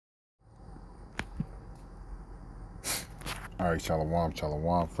All right, shalom,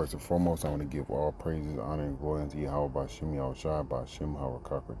 shalom. First and foremost, I want to give all praises, honor, and glory unto Yahweh Bashim Yahushua Bashim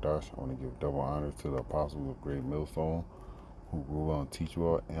Harakakadash. I want to give double honor to the apostles of Great Millstone who grew well and teach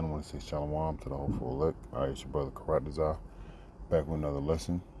well. And I want to say shalom to the hopeful elect. All right, it's your brother Karat Dazar, back with another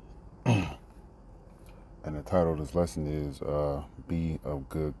lesson. And the title of this lesson is Be of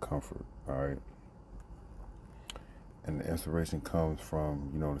Good Comfort. All right. And the inspiration comes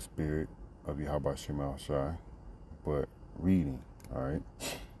from, the spirit of Yahweh Bashim Yahushua, but reading. All right.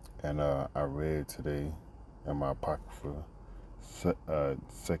 And I read today in my Apocrypha,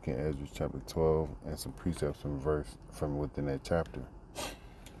 2nd Ezra chapter 12, and some precepts from within that chapter.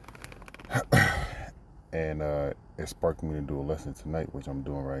 And it sparked me to do a lesson tonight, which I'm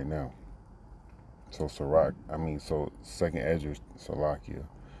doing right now. So 2nd Ezra, Salakia,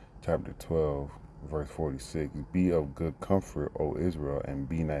 chapter 12, verse 46. Be of good comfort, O Israel, and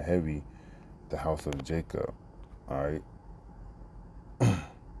be not heavy, the house of Jacob. All right.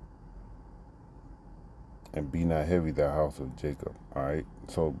 And be not heavy, the house of Jacob. All right.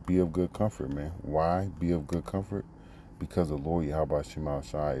 So be of good comfort, man. Why be of good comfort? Because the Lord Yahweh Shema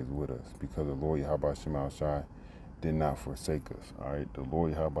Shai is with us. Because the Lord Yahweh Shema Shai did not forsake us. All right. The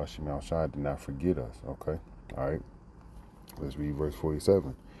Lord Yahweh Shema Shai did not forget us. Okay. All right. Let's read verse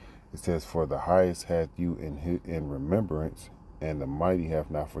 47. It says, "For the highest hath you in remembrance, and the mighty hath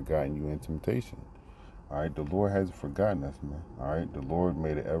not forgotten you in temptation." All right. The Lord hasn't forgotten us, man. All right. The Lord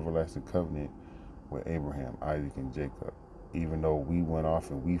made an everlasting covenant with Abraham, Isaac, and Jacob. Even though we went off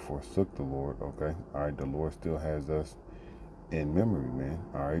and we forsook the Lord, okay? All right, the Lord still has us in memory, man.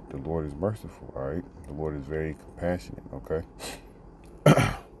 All right, the Lord is merciful, all right? The Lord is very compassionate, okay?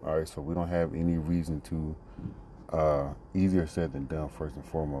 All right, so we don't have any reason to, easier said than done, first and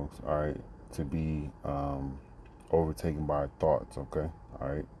foremost, all right, to be overtaken by our thoughts, okay? All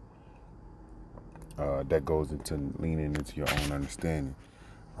right? That goes into leaning into your own understanding,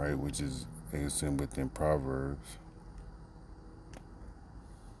 right? Which is within Proverbs.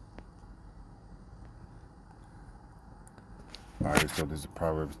 All right, so this is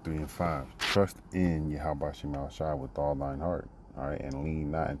Proverbs 3 and 5. Trust in Yahweh Shema Shai with all thine heart, all right, and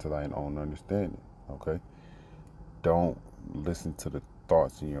lean not into thine own understanding, okay? Don't listen to the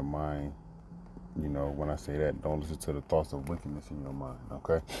thoughts in your mind. When I say that, don't listen to the thoughts of wickedness in your mind,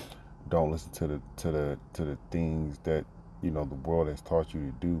 okay? Don't listen to the things that, the world has taught you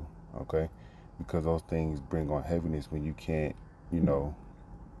to do, okay? Because those things bring on heaviness when you can't, meet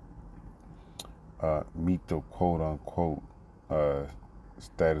the quote-unquote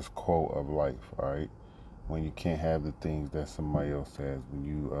status quo of life, all right? When you can't have the things that somebody else has, when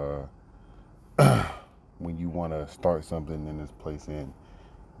you when you want to start something in this place, and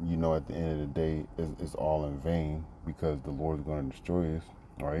at the end of the day it's all in vain because the Lord is going to destroy us,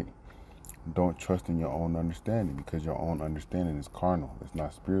 all right? Don't trust in your own understanding, because your own understanding is carnal, it's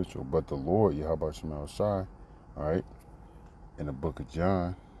not spiritual. But the Lord Yahweh Shema Shai, all right, in the book of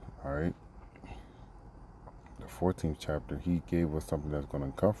John, all right, the 14th chapter, he gave us something that's going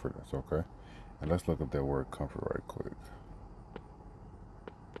to comfort us, okay? And let's look up that word comfort right quick.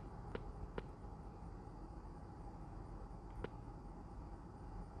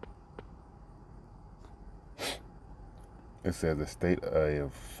 It says a state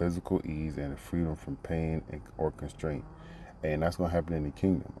of physical ease and freedom from pain or constraint. And that's going to happen in the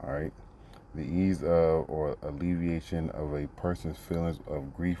kingdom, all right? The ease of or alleviation of a person's feelings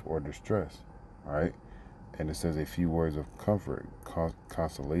of grief or distress, all right? And it says a few words of comfort,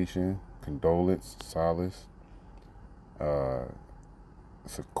 consolation, condolence, solace,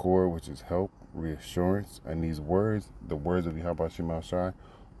 succor, which is help, reassurance. And these words, the words of Yahweh Shema Shai,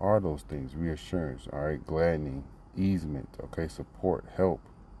 are those things: reassurance, all right, gladdening, easement, okay, support, help,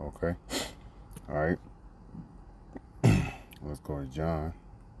 okay, all right. Let's go to John.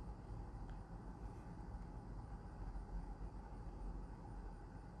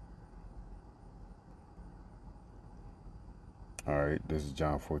 All right, this is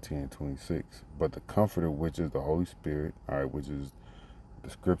John 14 and 26. But the Comforter, which is the Holy Spirit, all right, which is the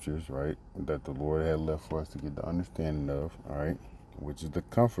scriptures, right, that the Lord had left for us to get the understanding of, all right, which is the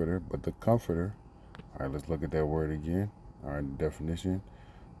Comforter. But the Comforter, all right, let's look at that word again. All right, the definition: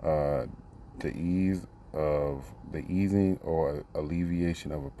 the easing or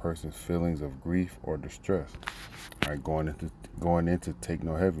alleviation of a person's feelings of grief or distress. All right, going into take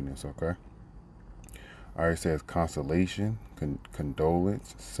no heaviness, okay? All right, it says consolation,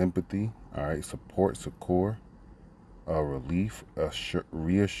 condolence, sympathy, all right, support, succor, relief,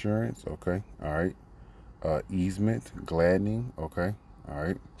 reassurance, okay, all right, easement, gladdening, okay, all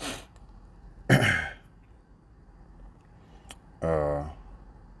right, all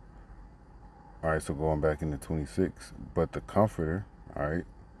All right, so going back into 26, but the Comforter, all right,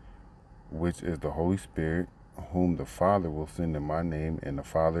 which is the Holy Spirit, whom the Father will send in my name, and the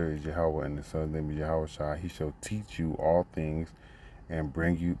Father is Yahweh, and the Son's name is Yahweh Shai. He shall teach you all things, and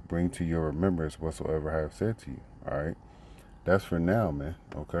bring to your remembrance whatsoever I have said to you. All right, that's for now, man.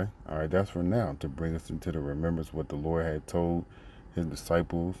 Okay, all right, that's for now, to bring us into the remembrance what the Lord had told his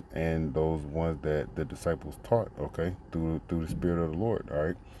disciples and those ones that the disciples taught. Okay, through the Spirit of the Lord. All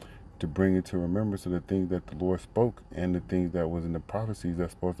right, to bring it to remembrance of the things that the Lord spoke and the things that was in the prophecies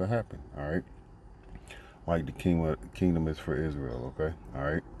that's supposed to happen. All right, like the kingdom is for Israel. Okay, all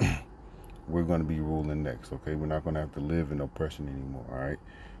right. We're going to be ruling next. Okay, we're not going to have to live in oppression anymore. All right,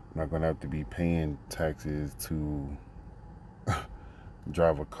 we're not going to have to be paying taxes to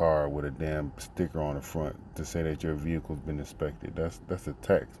drive a car with a damn sticker on the front to say that your vehicle's been inspected. That's a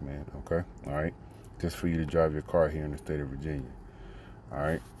tax, man. Okay, all right, just for you to drive your car here in the state of Virginia. All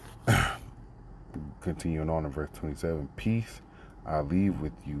right. Continuing on in verse 27, peace I leave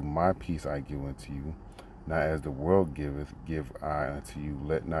with you, my peace I give unto you, not as the world giveth, give I unto you.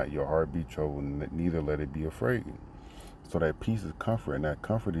 Let not your heart be troubled, neither let it be afraid. So that peace is comfort, and that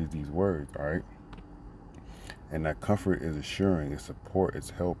comfort is these words, all right? And that comfort is assuring, it's support,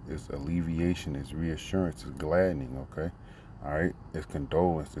 it's help, it's alleviation, it's reassurance, it's gladdening, okay? All right? It's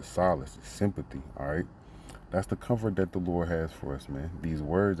condolence, it's solace, it's sympathy, all right? That's the comfort that the Lord has for us, man. These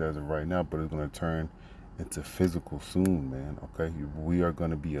words as of right now, but it's going to turn into physical soon, man, okay? We are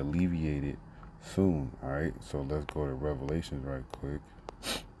going to be alleviated soon, all right? So let's go to Revelations right quick.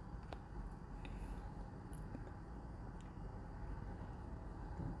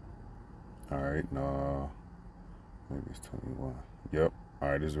 All right, no, maybe it's 21. Yep, all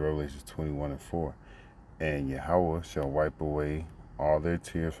right, this is Revelations 21:4. And Yahweh shall wipe away all their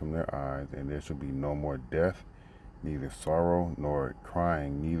tears from their eyes, and there shall be no more death, neither sorrow nor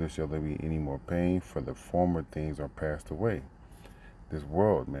crying, neither shall there be any more pain, for the former things are passed away. This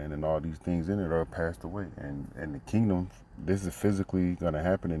world, man, and all these things in it are passed away. And the kingdom, this is physically going to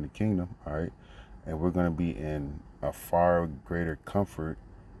happen in the kingdom, all right? And we're going to be in a far greater comfort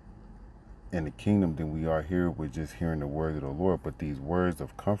in the kingdom than we are here with just hearing the words of the Lord. But these words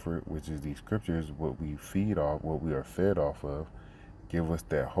of comfort, which is these scriptures, what we feed off, what we are fed off of, give us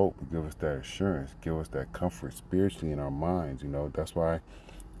that hope, give us that assurance, give us that comfort spiritually in our minds. You know, that's why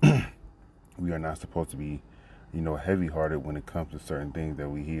we are not supposed to be, you know, heavy-hearted when it comes to certain things that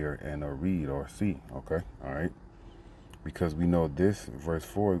we hear and or read or see. Okay, all right, because we know this verse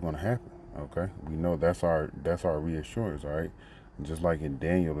 4 is going to happen. Okay, we know that's our reassurance. All right, just like in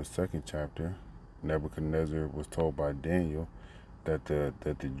Daniel, the 2nd chapter, Nebuchadnezzar was told by Daniel that the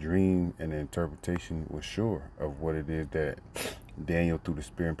dream and the interpretation was sure of what it is that Daniel, through the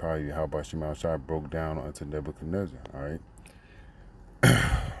spirit and power of Yahweh Shema Shai, broke down unto Nebuchadnezzar. All right.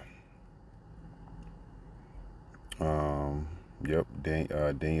 Yep.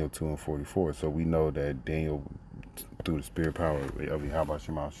 Daniel 2:44. So we know that Daniel, through the spirit power of Yahweh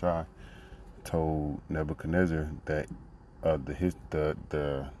Shema Shai, told Nebuchadnezzar that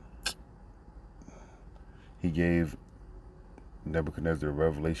he gave Nebuchadnezzar a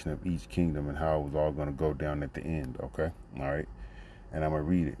revelation of each kingdom and how it was all going to go down at the end. Okay, all right, and I'm gonna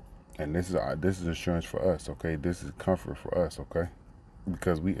read it. And this is assurance for us. Okay, this is comfort for us. Okay,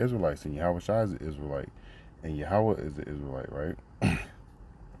 because we Israelites, and Yahweh Shai is an Israelite, and Yahweh is an Israelite, right?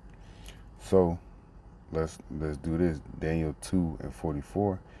 So let's do this. Daniel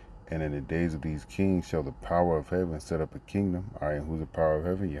 2:44. And in the days of these kings shall the power of heaven set up a kingdom. All right, who's the power of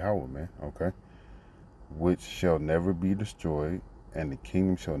heaven? Yahweh, man. Okay. Which shall never be destroyed, and the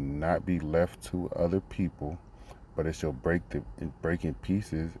kingdom shall not be left to other people, but it shall break in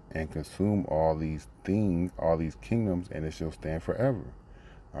pieces and consume all these things, all these kingdoms, and it shall stand forever.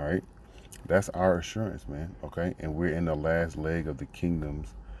 All right, that's our assurance, man. Okay, and we're in the last leg of the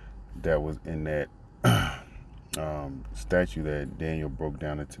kingdoms that was in that statue that Daniel broke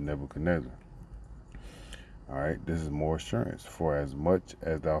down into Nebuchadnezzar. All right, this is more assurance. For as much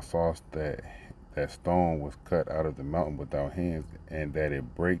as thou sawest that stone was cut out of the mountain without hands, and that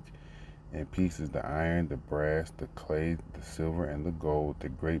it brake in pieces the iron, the brass, the clay, the silver, and the gold, the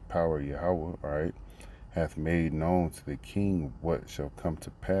great power of Yahweh, all right, hath made known to the king what shall come to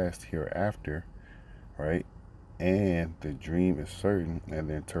pass hereafter, right? And the dream is certain, and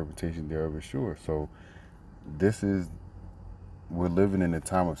the interpretation thereof is sure. So we're living in a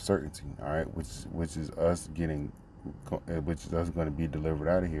time of certainty, all right, which is us going to be delivered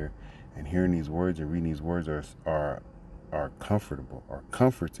out of here, and hearing these words and reading these words are comfortable, are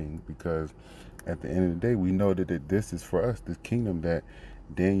comforting, because at the end of the day, we know that this is for us. This kingdom that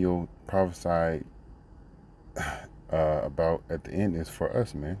Daniel prophesied about at the end is for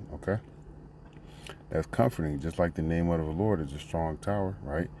us, man. Okay, That's comforting, just like the name of the Lord is a strong tower,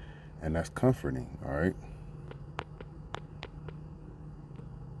 right? And that's comforting, all right?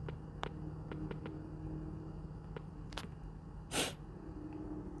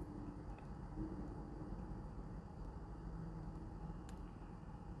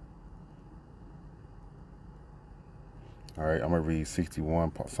 All right, I'm going to read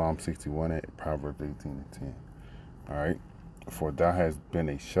 61, Psalm 61 and Proverbs 18 and 10. All right. For thou hast been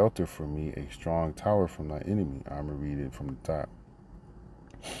a shelter for me, a strong tower from thy enemy. I'm going to read it from the top.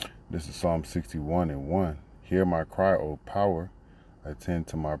 This is Psalm 61 and 1. Hear my cry, O power, attend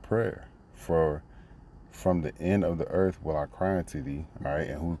to my prayer. For from the end of the earth will I cry unto thee. All right,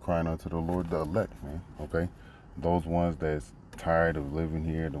 and who's crying unto the Lord? The elect, man. Okay, those ones that's tired of living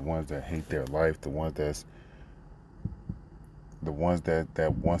here, the ones that hate their life, the ones that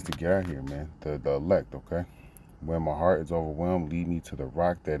wants to get out here, man. The elect, okay. When my heart is overwhelmed, lead me to the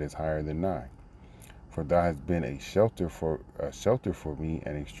rock that is higher than I. For thou hast been a shelter for me,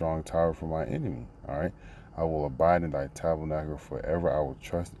 and a strong tower for my enemy. All right, I will abide in thy tabernacle forever. I will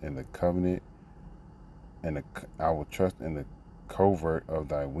trust in the covenant, and I will trust in the covert of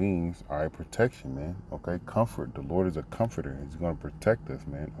thy wings. All right, protection, man. Okay, comfort. The Lord is a comforter. He's going to protect us,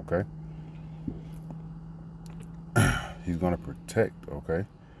 man. Okay, He's going to protect. Okay.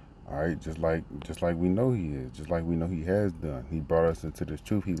 All right, just like we know he is, just like we know he has done. He brought us into this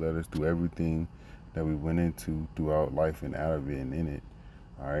truth. He led us through everything that we went into throughout life and out of it and in it.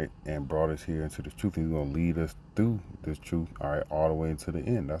 All right, and brought us here into this truth. He's going to lead us through this truth. All right, all the way into the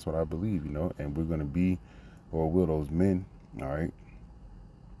end. That's what I believe, you know. And we're going to be, or will, those men. All right,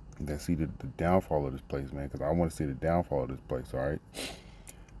 that see the downfall of this place, man. Because I want to see the downfall of this place. All right.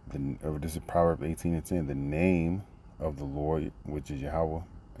 This is Proverbs 18 and 10. The name of the Lord, which is Yahweh,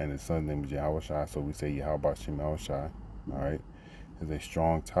 and his son's name is Yahweh Shai, so we say Yahweh Shai, all right, is a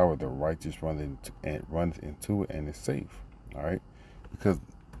strong tower. The righteous runs into it and is safe, all right, because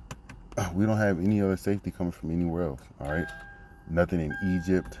we don't have any other safety coming from anywhere else, all right, nothing in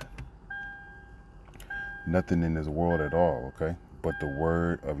Egypt, nothing in this world at all, okay, but the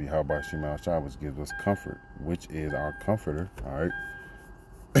word of Yahweh Shai, which gives us comfort, which is our comforter, all right,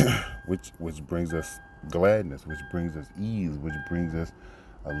 which brings us gladness, which brings us ease, which brings us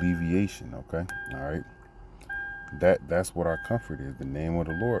alleviation, okay, all right, that's what our comfort is, the name of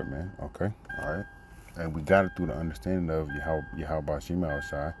the Lord, man, okay, all right, and we got it through the understanding of Yahweh Shema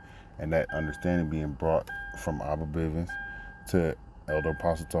Shai, and that understanding being brought from Abba Bivens to Elder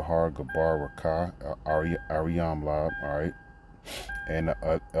Apostle Tahar, Gabar, Rakah, Ariam Lab, all right, and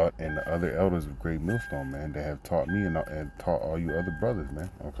the other elders of Great Millstone, man, that have taught me and taught all you other brothers, man,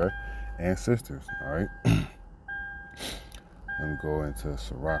 okay, and sisters, all right. Let me go into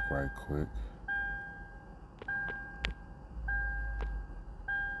Sirach right quick.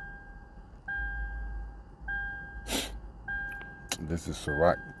 This is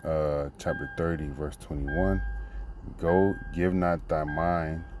Sirach chapter 30, verse 21. Go, give not thy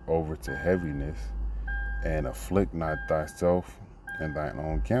mind over to heaviness, and afflict not thyself and thine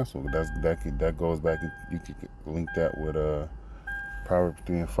own counsel. That goes back, and you can link that with Proverbs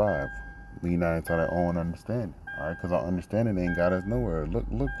 3 and 5. Lean not into thy own understanding. All right, because our understanding ain't got us nowhere. Look,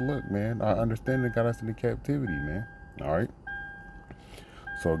 man. Our understanding got us into captivity, man. All right.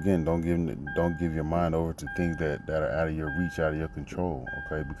 So again, don't give your mind over to things that are out of your reach, out of your control.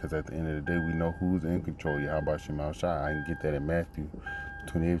 Okay, because at the end of the day, we know who's in control. Yahweh Shema Shai. I can get that in Matthew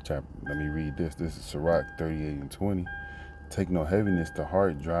 28th chapter. Let me read this. This is Sirach 38 and 20. Take no heaviness to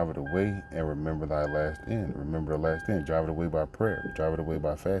heart, drive it away, and remember thy last end. Remember the last end. Drive it away by prayer. Drive it away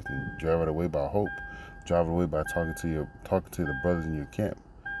by fasting. Drive it away by hope. Drive it away by talking to the brothers in your camp.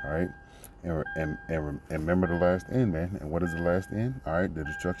 All right, and remember the last end, man. And what is the last end? All right, the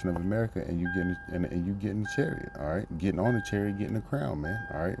destruction of America, and you getting the chariot. All right, getting on the chariot, getting the crown, man.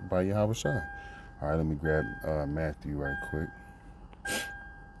 All right, by Yahweh Shai. All right, let me grab Matthew right quick.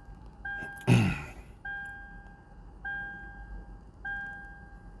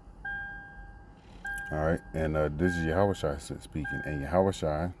 All right, and this is Yahweh Shai speaking. And Yahweh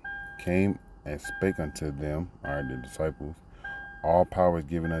Shai came and spake unto them, all right, the disciples, all power is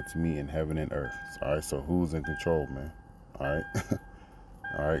given unto me in heaven and earth. All right, so who's in control, man? All right,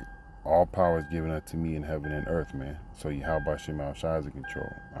 all right, all power is given unto me in heaven and earth, man. So Yahweh Shema Shai is in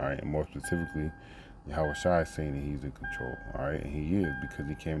control. All right, and more specifically, Yahweh Shai is saying that he's in control. All right, and he is, because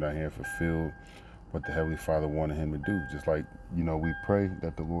he came down here and fulfilled what the Heavenly Father wanted him to do. Just like, you know, we pray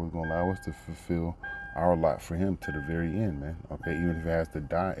that the Lord is going to allow us to fulfill our lot for him to the very end, man. Okay, even if it has to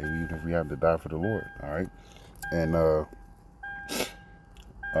die, even if we have to die for the Lord. All right, and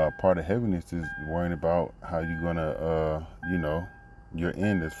part of heaviness is worrying about how you're gonna, you know, your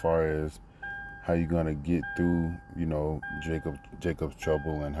end as far as how you gonna get through, Jacob's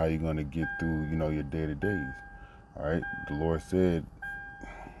trouble, and how you gonna get through, your day-to days. All right. The Lord said,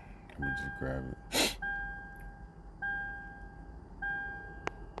 let me just grab it.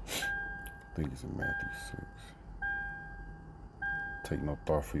 I think it's in Matthew 6. Take no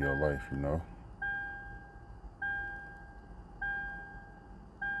thought for your life,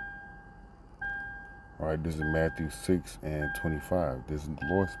 All right, this is Matthew 6 and 25. This is the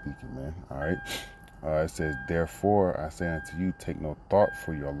Lord speaking, man. All right. It says, therefore, I say unto you, take no thought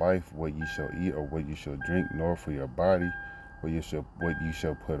for your life, what ye shall eat or what ye shall drink, nor for your body, what ye shall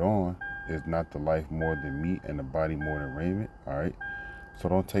put on. Is not the life more than meat, and the body more than raiment? All right. So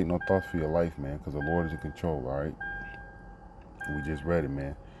don't take no thoughts for your life, man, because the Lord is in control. All right. We just read it,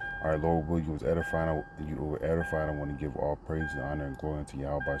 man. All right, Lord, you was edifying. You were edified. I want to give all praise and honor and glory unto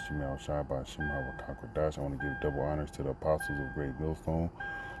Yahweh by Shem Shai by Shem HaRakakwadash. I want to give double honors to the apostles of Great Millstone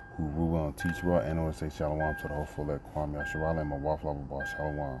who rule well and teach well. And I want to say shalom to the whole full Kwam Yasharala and my wife,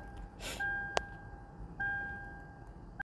 Shalom.